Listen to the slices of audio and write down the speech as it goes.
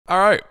All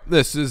right,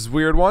 this is a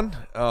weird one.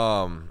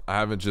 I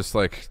haven't just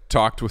like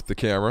talked with the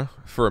camera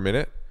for a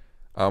minute.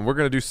 We're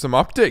gonna do some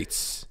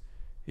updates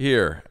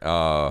here.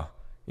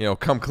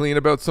 Come clean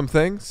about some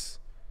things.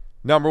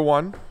 Number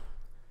one,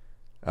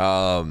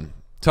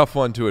 tough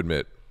one to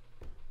admit.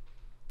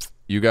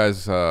 You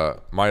guys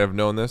might have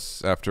known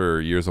this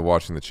after years of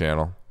watching the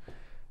channel,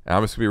 and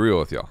I'm just gonna be real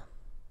with y'all.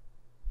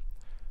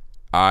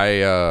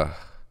 I'm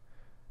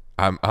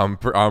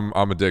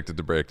addicted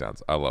to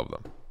breakdowns. I love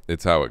them.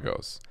 It's how it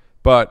goes.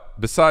 But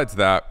besides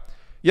that,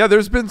 yeah,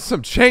 there's been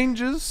some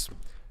changes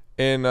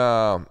in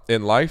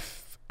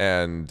life,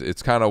 and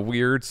it's kind of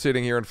weird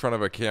sitting here in front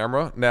of a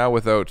camera now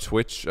without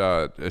Twitch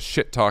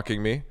shit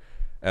talking me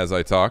as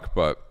I talk.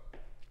 But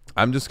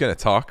I'm just gonna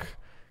talk.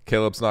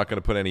 Caleb's not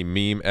gonna put any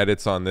meme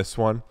edits on this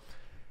one.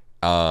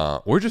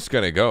 We're just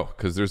gonna go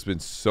because there's been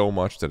so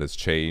much that has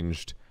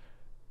changed.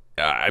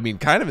 I mean,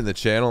 kind of in the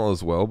channel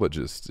as well, but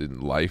just in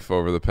life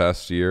over the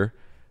past year.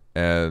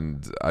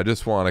 And I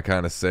just want to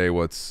kind of say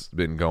what's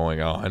been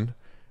going on,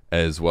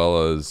 as well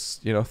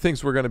as,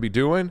 things we're going to be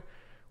doing,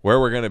 where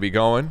we're going to be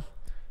going,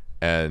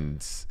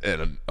 and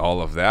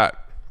all of that.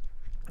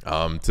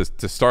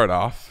 To start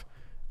off,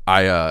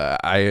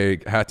 I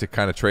had to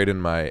kind of trade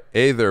in my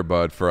 "hey there,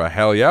 bud" for a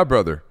 "hell yeah,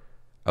 brother."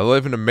 I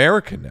live in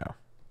America now.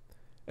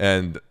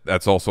 And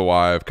that's also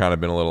why I've kind of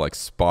been a little like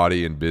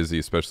spotty and busy,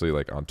 especially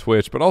like on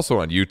Twitch, but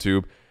also on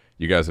YouTube.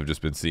 You guys have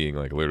just been seeing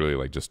like literally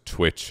like just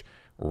Twitch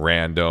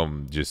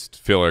random just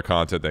filler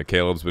content that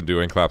Caleb's been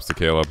doing. Claps to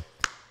Caleb.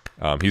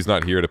 He's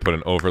not here to put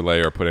an overlay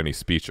or put any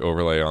speech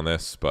overlay on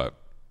this, but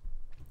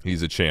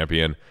he's a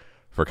champion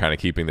for kind of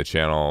keeping the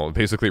channel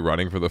basically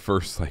running for the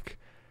first like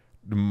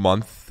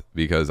month,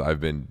 because I've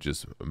been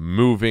just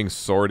moving,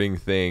 sorting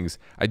things.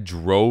 I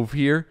drove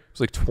here. It was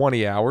like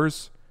 20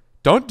 hours.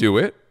 Don't do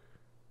it.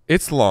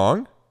 It's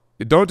long.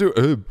 Don't do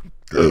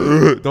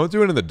don't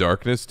do it in the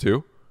darkness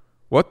too.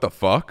 What the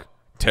fuck?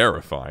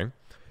 Terrifying.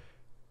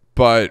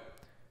 But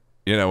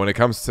when it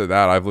comes to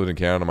that, I've lived in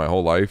Canada my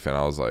whole life, and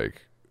I was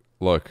like,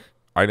 look,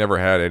 I never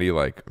had any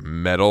like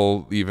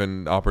metal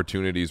even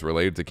opportunities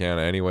related to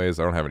Canada anyways.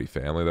 I don't have any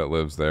family that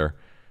lives there.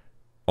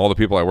 All the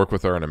people I work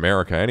with are in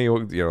America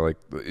anyway.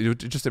 It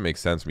just didn't make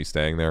sense me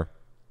staying there.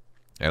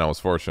 And I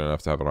was fortunate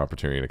enough to have an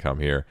opportunity to come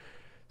here.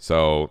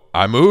 So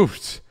I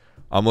moved.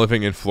 I'm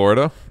living in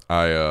Florida.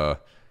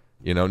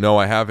 No,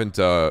 I haven't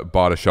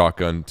bought a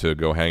shotgun to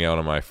go hang out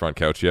on my front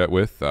couch yet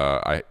with.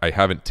 I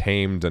haven't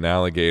tamed an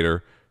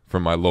alligator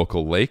from my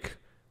local lake.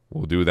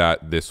 We'll do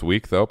that this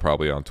week, though,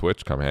 probably on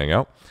Twitch. Come hang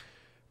out.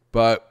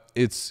 But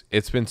it's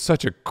been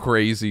such a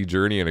crazy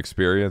journey and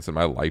experience, and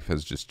my life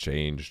has just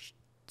changed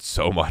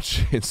so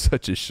much in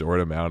such a short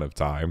amount of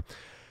time.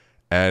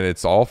 And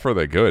it's all for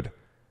the good.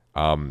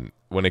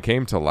 When it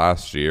came to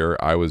last year,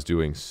 I was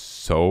doing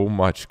so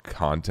much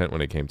content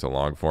when it came to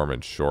long form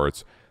and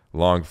shorts.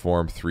 Long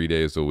form 3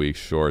 days a week,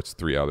 shorts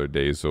 3 other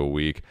days a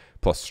week,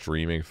 plus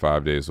streaming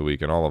 5 days a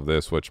week, and all of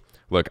this, which,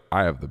 look,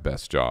 I have the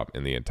best job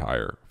in the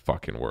entire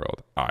fucking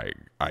world. I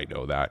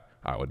know that.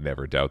 I would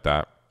never doubt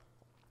that.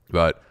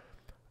 But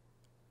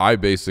I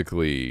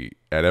basically,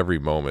 at every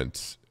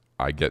moment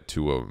I get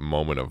to a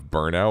moment of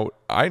burnout,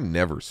 I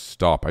never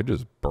stop. I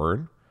just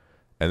burn.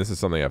 And this is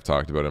something I've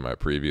talked about in my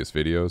previous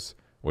videos,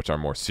 which are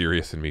more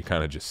serious than me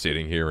kind of just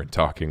sitting here and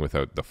talking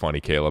without the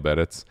funny Caleb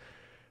edits.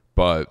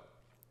 But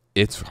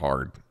it's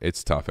hard.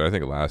 It's tough. And I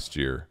think last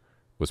year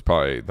was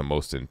probably the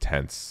most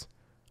intense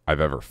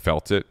I've ever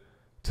felt it,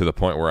 to the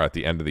point where at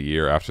the end of the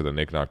year, after the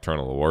Nik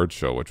Nocturnal Awards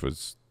show, which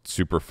was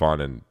super fun,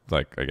 and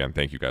like, again,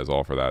 thank you guys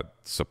all for that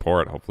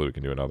support. Hopefully we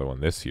can do another one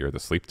this year, the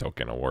Sleep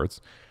Token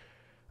Awards.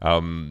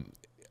 I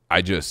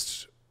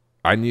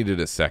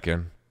needed a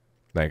second.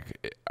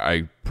 Like,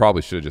 I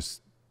probably should have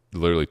just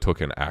literally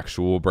took an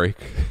actual break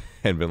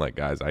and been like,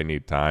 guys, I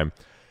need time.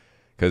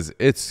 Because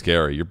it's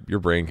scary. Your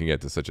brain can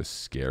get to such a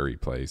scary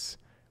place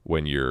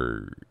when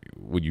you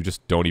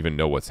just don't even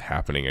know what's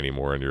happening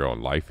anymore in your own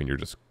life, and you're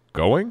just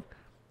going.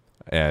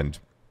 And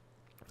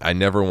I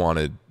never want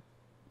to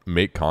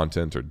make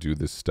content or do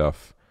this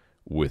stuff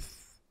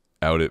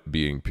without it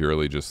being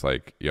purely just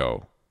like,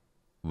 yo,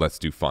 let's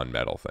do fun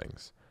metal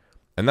things.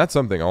 And that's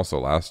something also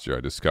last year I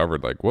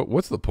discovered, like,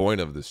 what's the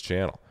point of this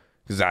channel?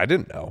 Because I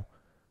didn't know.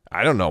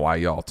 I don't know why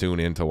y'all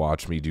tune in to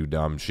watch me do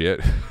dumb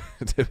shit,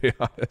 to be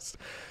honest.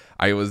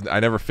 I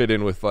never fit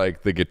in with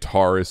like the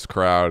guitarist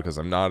crowd, because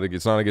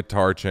it's not a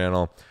guitar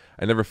channel.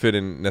 I never fit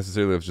in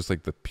necessarily with just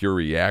like the pure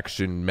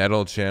reaction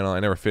metal channel. I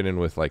never fit in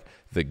with like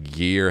the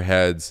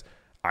gearheads.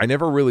 I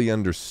never really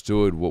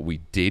understood what we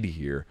did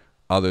here,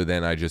 other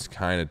than I just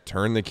kind of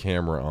turned the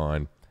camera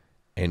on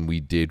and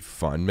we did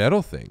fun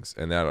metal things.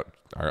 And that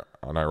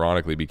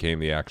unironically became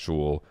the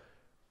actual,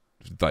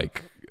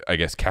 like, I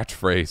guess,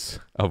 catchphrase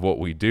of what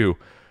we do.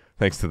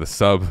 Thanks to the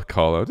sub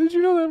call out. Did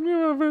you know that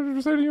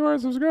 50% of you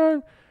aren't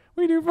subscribed?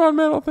 We do fun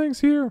metal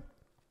things here.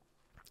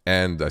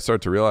 And I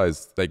started to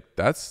realize, like,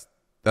 that's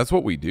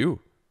what we do.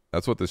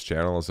 That's what this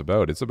channel is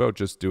about. It's about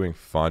just doing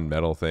fun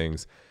metal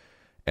things.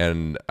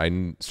 And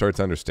I started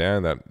to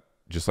understand that,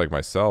 just like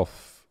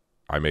myself,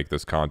 I make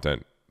this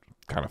content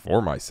kind of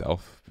for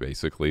myself,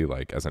 basically,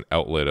 like as an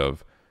outlet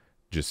of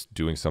just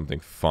doing something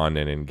fun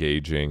and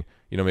engaging.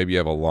 You know, maybe you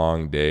have a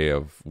long day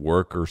of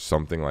work or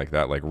something like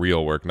that, like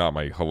real work, not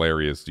my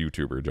hilarious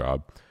YouTuber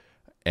job,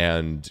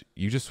 and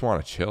you just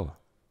want to chill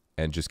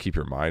and just keep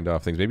your mind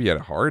off things. Maybe you had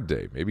a hard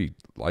day. Maybe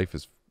life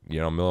is,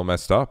 you know, a little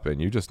messed up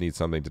and you just need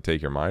something to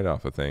take your mind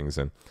off of things.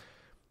 And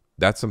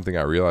that's something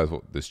I realized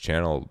what this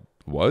channel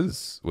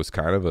was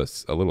kind of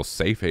a little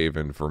safe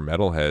haven for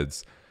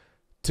metalheads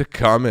to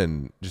come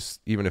and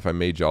just, even if I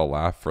made y'all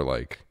laugh for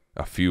like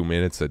a few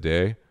minutes a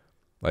day,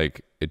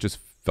 like it just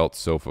felt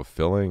so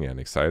fulfilling and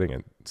exciting,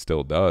 and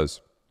still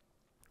does.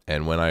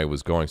 And when I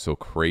was going so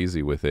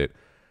crazy with it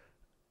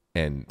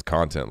and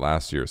content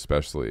last year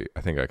especially,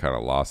 I think I kind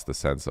of lost the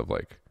sense of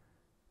like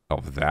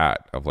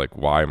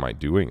why am I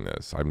doing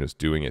this? I'm just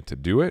doing it to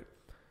do it.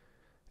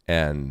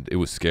 And it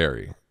was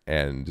scary,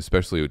 and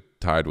especially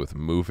tied with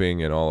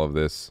moving and all of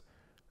this.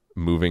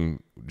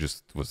 Moving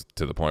just was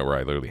to the point where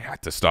I literally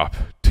had to stop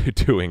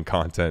doing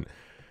content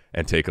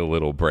and take a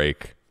little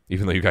break.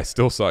 Even though you guys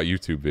still saw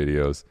YouTube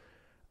videos,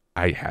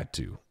 I had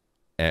to.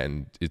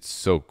 And it's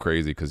so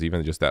crazy because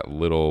even just that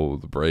little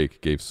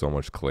break gave so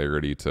much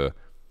clarity to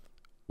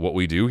what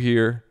we do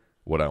here,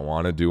 what I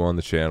want to do on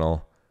the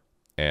channel,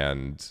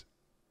 and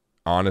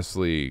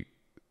honestly,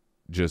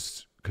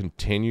 just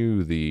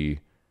continue the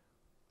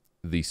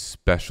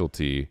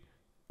specialty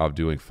of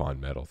doing fun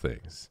metal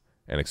things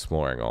and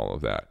exploring all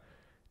of that.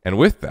 And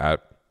with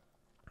that,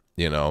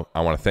 you know,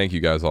 I want to thank you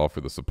guys all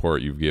for the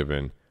support you've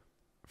given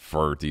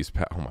for these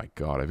oh my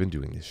God, I've been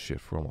doing this shit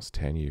for almost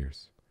 10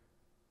 years.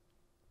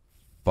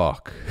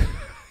 Fuck.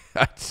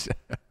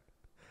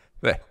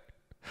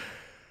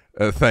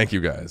 Thank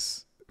you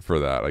guys for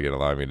that, again,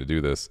 allowing me to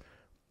do this.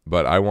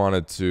 But I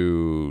wanted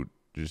to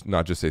just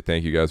not just say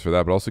thank you guys for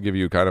that, but also give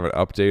you kind of an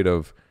update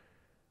of,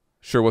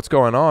 sure, what's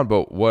going on,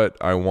 but what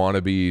I want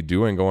to be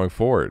doing going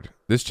forward.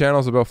 This channel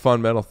is about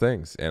fun metal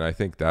things, and I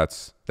think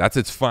that's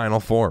its final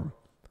form.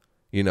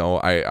 You know,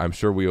 I'm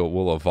sure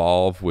we'll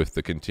evolve with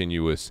the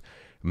continuous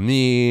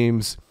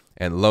memes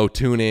and low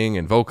tuning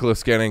and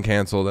vocalists getting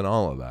canceled and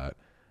all of that.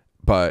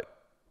 But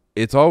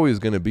it's always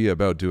going to be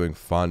about doing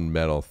fun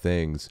metal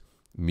things,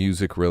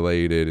 music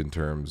related in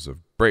terms of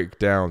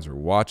breakdowns or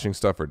watching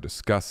stuff or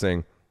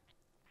discussing.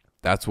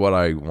 That's what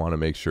I want to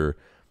make sure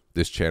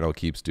this channel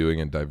keeps doing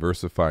and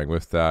diversifying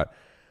with that.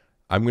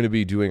 I'm going to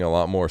be doing a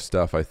lot more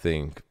stuff, I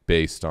think,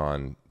 based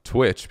on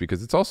Twitch,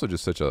 because it's also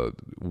just such a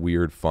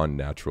weird, fun,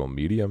 natural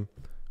medium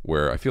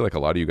where I feel like a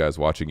lot of you guys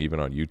watching even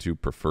on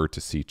YouTube prefer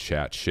to see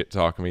chat shit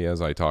talk me as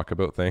I talk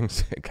about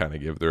things and kind of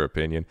give their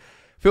opinion.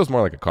 It feels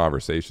more like a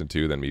conversation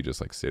too than me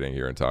just like sitting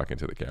here and talking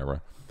to the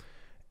camera.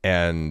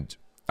 And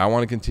I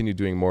want to continue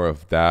doing more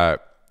of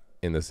that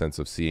in the sense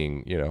of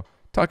seeing, you know,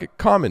 talking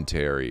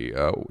commentary,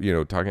 you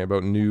know, talking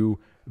about new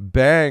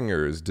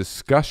bangers,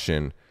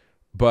 discussion,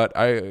 but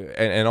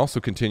and also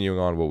continuing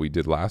on what we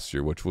did last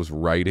year, which was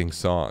writing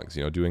songs,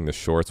 you know, doing the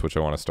shorts, which I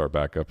want to start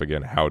back up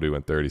again. How to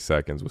in 30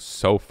 seconds was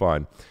so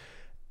fun.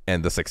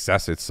 And the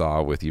success it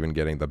saw with even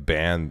getting the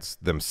bands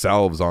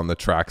themselves on the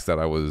tracks that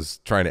I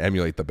was trying to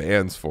emulate the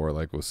bands for,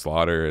 like with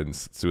Slaughter and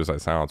Suicide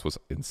Silence, was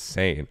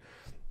insane.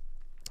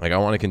 Like I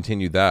want to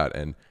continue that.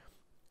 And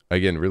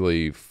again,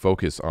 really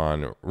focus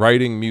on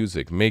writing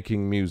music,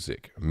 making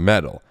music,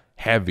 metal,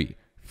 heavy,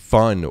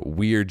 fun,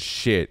 weird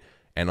shit,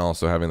 and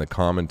also having the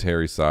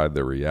commentary side,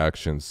 the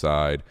reaction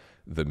side,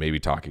 the maybe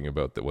talking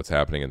about what's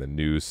happening in the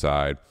news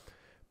side.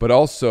 But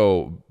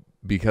also,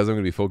 because I'm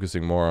going to be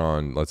focusing more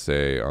on, let's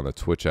say, on the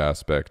Twitch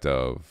aspect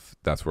of,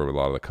 that's where a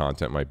lot of the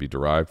content might be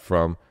derived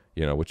from,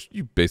 you know, which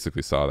you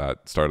basically saw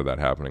that, started that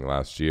happening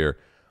last year.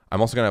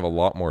 I'm also going to have a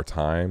lot more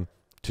time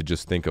to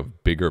just think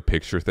of bigger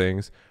picture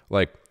things,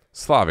 like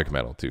Slavic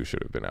metal too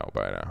should have been out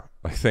by now,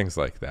 like things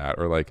like that.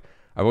 Or like,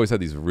 I've always had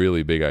these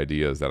really big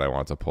ideas that I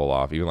want to pull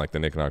off, even like the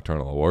Nik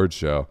Nocturnal Awards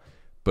show,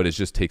 but it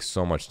just takes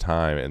so much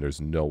time and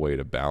there's no way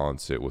to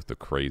balance it with the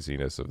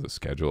craziness of the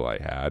schedule I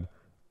had.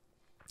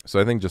 So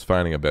I think just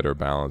finding a better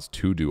balance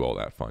to do all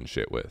that fun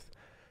shit with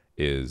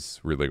is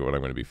really what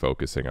I'm going to be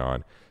focusing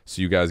on.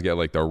 So you guys get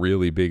like the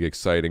really big,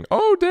 exciting,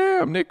 oh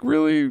damn, Nick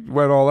really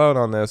went all out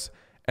on this.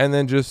 And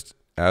then just,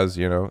 as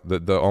you know,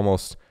 the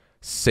almost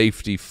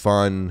safety,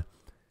 fun,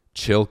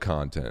 chill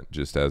content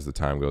just as the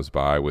time goes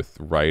by, with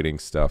writing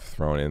stuff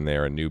thrown in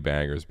there and new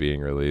bangers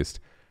being released.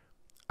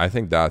 I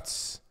think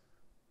that's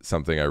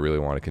something I really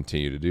want to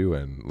continue to do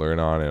and learn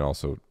on. And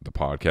also the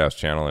podcast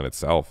channel in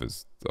itself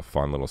is a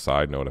fun little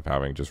side note of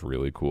having just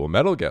really cool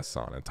metal guests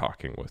on and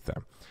talking with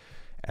them.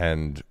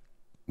 And,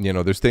 you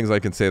know, there's things I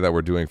can say that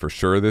we're doing for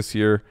sure this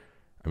year.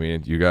 I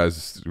mean, you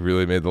guys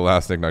really made the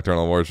last Nik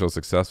Nocturnal Award show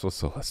successful,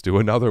 so let's do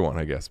another one,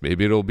 I guess.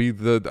 Maybe it'll be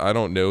the, I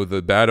don't know,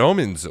 the Bad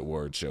Omens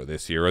Award show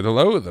this year or the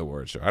Loathe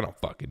Award show. I don't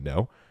fucking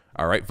know.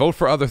 All right, vote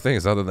for other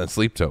things other than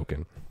Sleep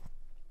Token.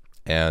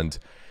 And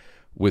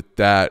with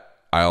that,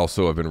 I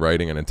also have been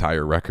writing an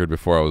entire record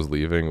before I was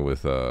leaving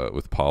with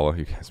Paula.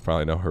 You guys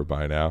probably know her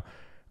by now.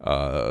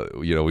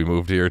 You know, we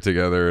moved here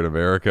together in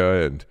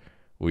America, and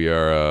We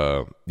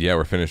are,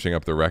 we're finishing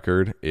up the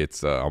record.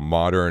 It's a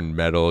modern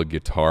metal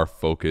guitar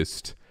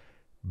focused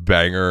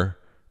banger.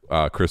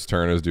 Chris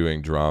Turner's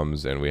doing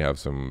drums, and we have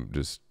some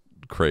just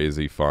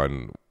crazy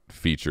fun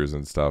features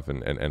and stuff.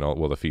 And all,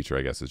 well, the feature,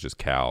 I guess, is just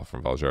Cal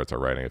from Valjarts are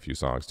writing a few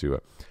songs to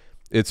it.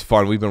 It's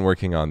fun. We've been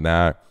working on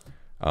that.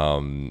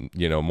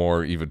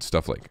 More even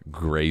stuff like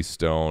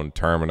Greystone,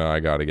 Termina. I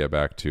got to get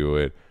back to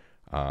it.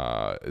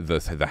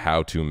 The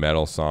how-to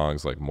metal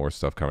songs, like more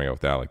stuff coming out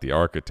with that, like the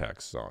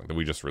Architects song that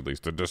we just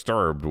released, the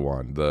Disturbed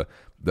one, the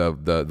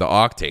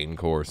Octane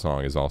Core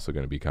song is also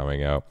going to be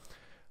coming out,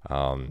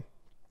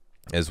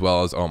 as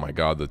well as, oh my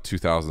god, the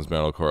 2000s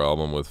metalcore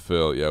album with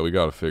Phil. Yeah, we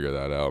got to figure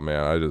that out,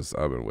 man.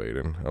 I've been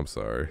waiting. I'm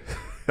sorry.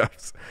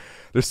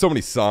 There's so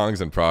many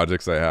songs and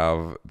projects I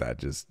have that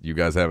just you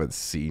guys haven't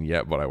seen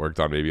yet, but I worked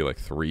on maybe like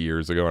 3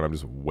 years ago, and I'm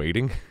just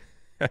waiting.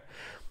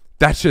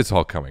 That shit's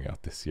all coming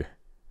out this year.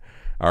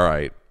 All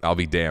right, I'll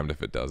be damned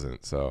if it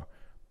doesn't. So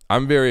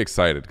I'm very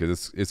excited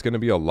because it's going to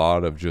be a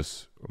lot of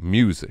just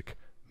music,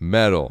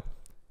 metal,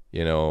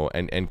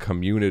 and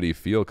community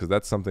feel, because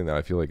that's something that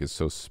I feel like is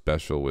so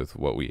special with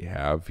what we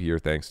have here,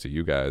 thanks to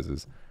you guys,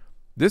 is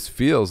this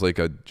feels like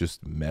a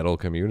just metal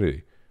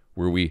community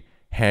where we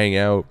hang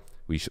out,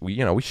 we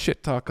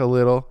shit talk a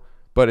little,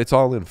 but it's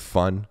all in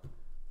fun,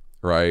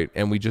 right?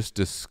 And we just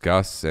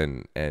discuss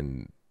and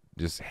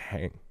just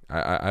hang.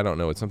 I don't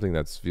know. It's something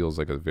that feels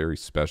like a very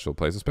special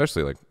place,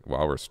 especially like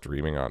while we're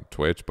streaming on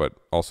Twitch, but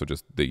also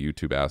just the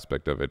YouTube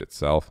aspect of it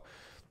itself,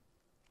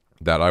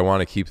 that I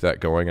want to keep that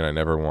going. And I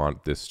never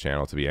want this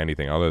channel to be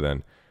anything other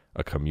than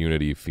a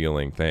community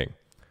feeling thing,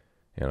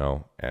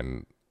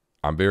 and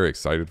I'm very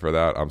excited for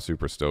that. I'm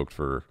super stoked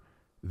for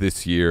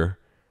this year.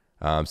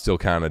 I'm still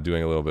kind of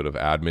doing a little bit of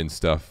admin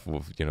stuff.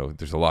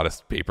 There's a lot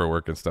of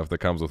paperwork and stuff that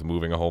comes with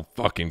moving a whole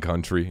fucking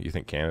country. You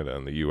think Canada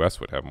and the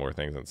U.S. would have more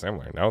things than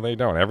similar. No, they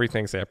don't.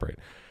 Everything's separate.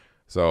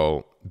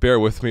 So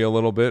bear with me a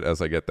little bit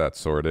as I get that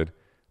sorted.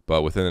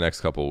 But within the next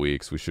couple of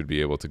weeks, we should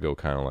be able to go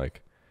kind of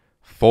like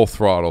full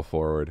throttle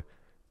forward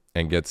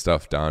and get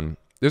stuff done.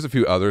 There's a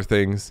few other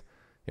things,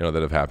 that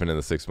have happened in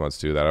the 6 months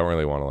too that I don't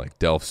really want to like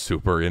delve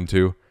super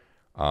into.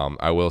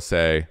 I will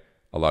say,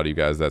 a lot of you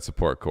guys that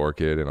support Core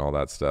Kid and all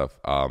that stuff,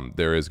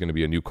 there is going to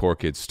be a new Core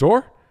Kid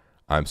store.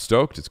 I'm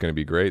stoked. It's going to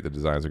be great. The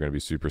designs are going to be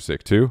super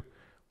sick too.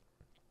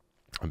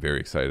 I'm very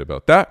excited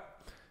about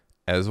that.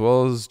 As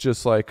well as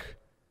just like,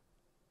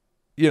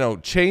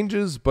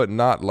 changes, but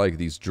not like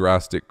these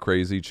drastic,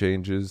 crazy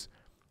changes.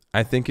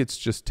 I think it's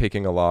just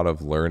taking a lot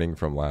of learning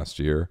from last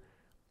year,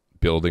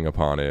 building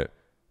upon it,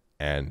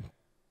 and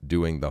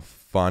doing the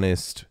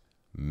funnest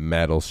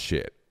metal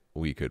shit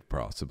we could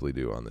possibly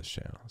do on this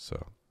channel.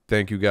 So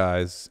thank you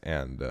guys,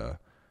 and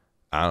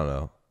I don't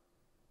know.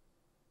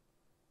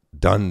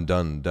 Done.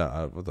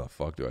 What the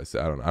fuck do I say?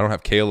 I don't know. I don't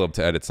have Caleb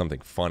to edit something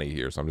funny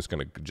here, so I'm just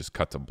gonna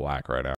cut to black right now.